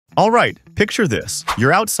Alright, picture this.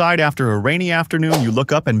 You're outside after a rainy afternoon, you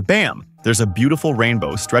look up and bam! There's a beautiful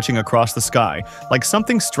rainbow stretching across the sky, like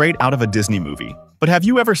something straight out of a Disney movie. But have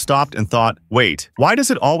you ever stopped and thought, wait, why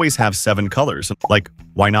does it always have 7 colors? Like,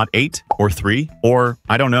 why not 8? Or 3? Or,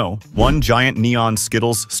 I don't know, one giant neon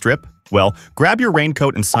Skittles strip? Well, grab your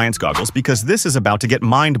raincoat and science goggles because this is about to get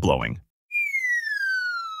mind-blowing.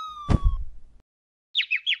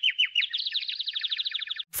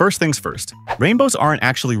 First things first, rainbows aren't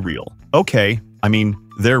actually real. Okay, I mean,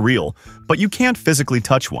 they're real, but you can't physically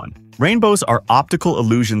touch one. Rainbows are optical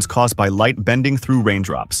illusions caused by light bending through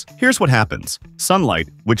raindrops. Here's what happens. Sunlight,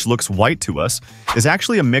 which looks white to us, is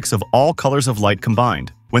actually a mix of all colors of light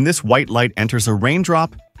combined. When this white light enters a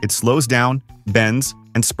raindrop, it slows down, bends,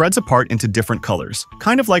 and spreads apart into different colors.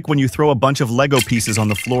 Kind of like when you throw a bunch of Lego pieces on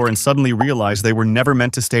the floor and suddenly realize they were never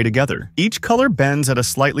meant to stay together. Each color bends at a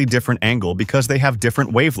slightly different angle because they have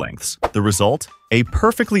different wavelengths. The result? A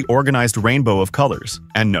perfectly organized rainbow of colors.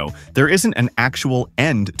 And no, there isn't an actual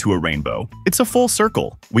end to a rainbow. It's a full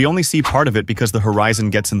circle. We only see part of it because the horizon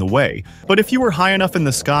gets in the way. But if you were high enough in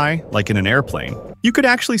the sky, like in an airplane, you could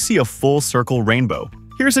actually see a full circle rainbow.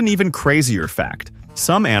 Here's an even crazier fact.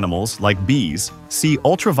 Some animals, like bees, see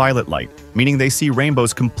ultraviolet light, meaning they see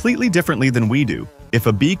rainbows completely differently than we do. If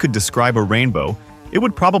a bee could describe a rainbow, it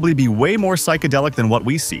would probably be way more psychedelic than what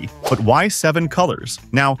we see. But why 7 colors?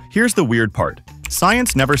 Now, here's the weird part.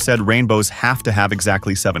 Science never said rainbows have to have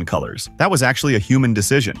exactly 7 colors. That was actually a human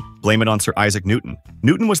decision. Blame it on Sir Isaac Newton.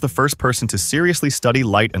 Newton was the first person to seriously study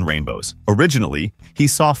light and rainbows. Originally, he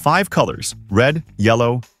saw 5 colors: red,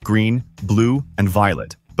 yellow, green, blue, and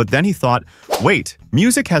violet. But then he thought, wait,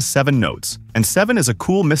 music has 7 notes, and 7 is a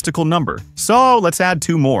cool mystical number, so let's add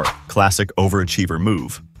 2 more. Classic overachiever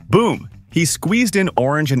move. Boom! He squeezed in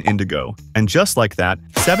orange and indigo, and just like that,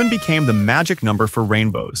 7 became the magic number for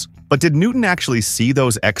rainbows. But did Newton actually see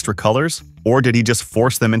those extra colors? Or did he just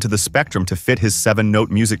force them into the spectrum to fit his 7-note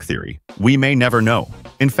music theory? We may never know.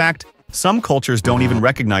 In fact, some cultures don't even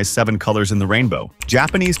recognize 7 colors in the rainbow.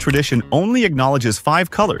 Japanese tradition only acknowledges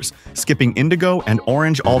 5 colors, skipping indigo and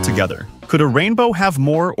orange altogether. Could a rainbow have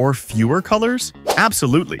more or fewer colors?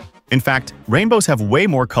 Absolutely. In fact, rainbows have way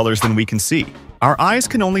more colors than we can see. Our eyes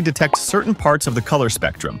can only detect certain parts of the color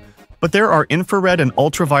spectrum, but there are infrared and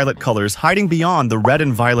ultraviolet colors hiding beyond the red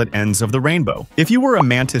and violet ends of the rainbow. If you were a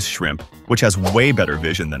mantis shrimp, which has way better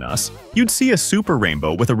vision than us, you'd see a super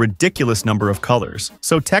rainbow with a ridiculous number of colors.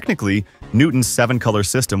 So technically, Newton's 7-color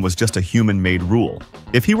system was just a human-made rule.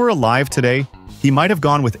 If he were alive today, he might have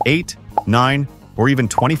gone with 8, 9, or even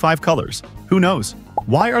 25 colors. Who knows?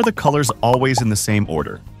 Why are the colors always in the same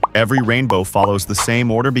order? Every rainbow follows the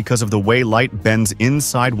same order because of the way light bends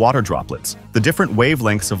inside water droplets. The different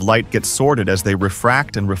wavelengths of light get sorted as they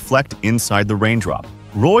refract and reflect inside the raindrop.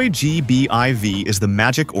 Roy G. BIV is the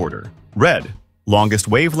magic order. Red, longest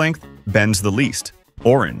wavelength, bends the least.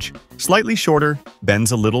 Orange, slightly shorter,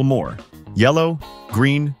 bends a little more. Yellow,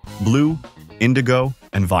 green, blue, indigo,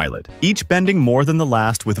 and violet, each bending more than the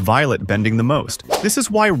last, with violet bending the most. This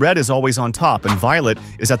is why red is always on top and violet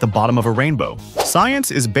is at the bottom of a rainbow.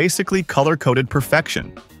 Science is basically color-coded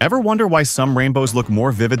perfection. Ever wonder why some rainbows look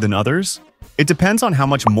more vivid than others? It depends on how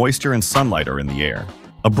much moisture and sunlight are in the air.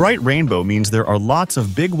 A bright rainbow means there are lots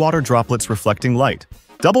of big water droplets reflecting light.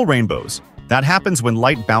 Double rainbows. That happens when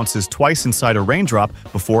light bounces twice inside a raindrop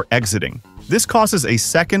before exiting. This causes a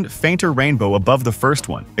second, fainter rainbow above the first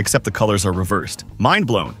one, except the colors are reversed. Mind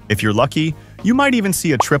blown. If you're lucky, you might even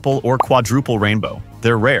see a triple or quadruple rainbow.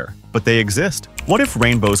 They're rare, but they exist. What if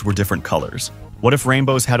rainbows were different colors? What if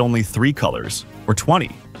rainbows had only 3 colors? Or 20?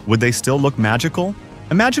 Would they still look magical?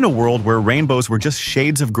 Imagine a world where rainbows were just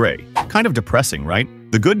shades of gray. Kind of depressing, right?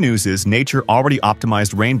 The good news is nature already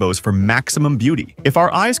optimized rainbows for maximum beauty. If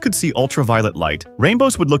our eyes could see ultraviolet light,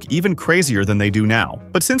 rainbows would look even crazier than they do now.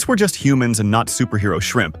 But since we're just humans and not superhero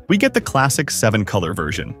shrimp, we get the classic 7-color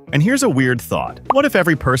version. And here's a weird thought. What if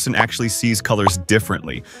every person actually sees colors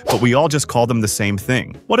differently, but we all just call them the same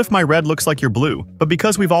thing? What if my red looks like your blue, but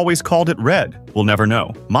because we've always called it red? We'll never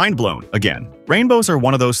know. Mind blown, again. Rainbows are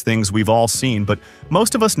one of those things we've all seen, but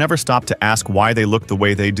most of us never stop to ask why they look the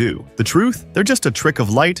way they do. The truth? They're just a trick of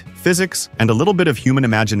light, physics, and a little bit of human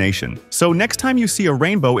imagination. So next time you see a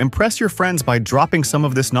rainbow, impress your friends by dropping some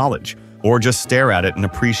of this knowledge. Or just stare at it and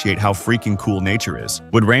appreciate how freaking cool nature is.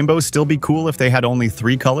 Would rainbows still be cool if they had only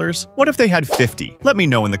 3 colors? What if they had 50? Let me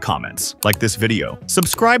know in the comments. Like this video.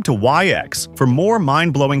 Subscribe to YX for more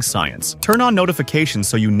mind-blowing science. Turn on notifications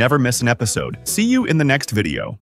so you never miss an episode. See you in the next video.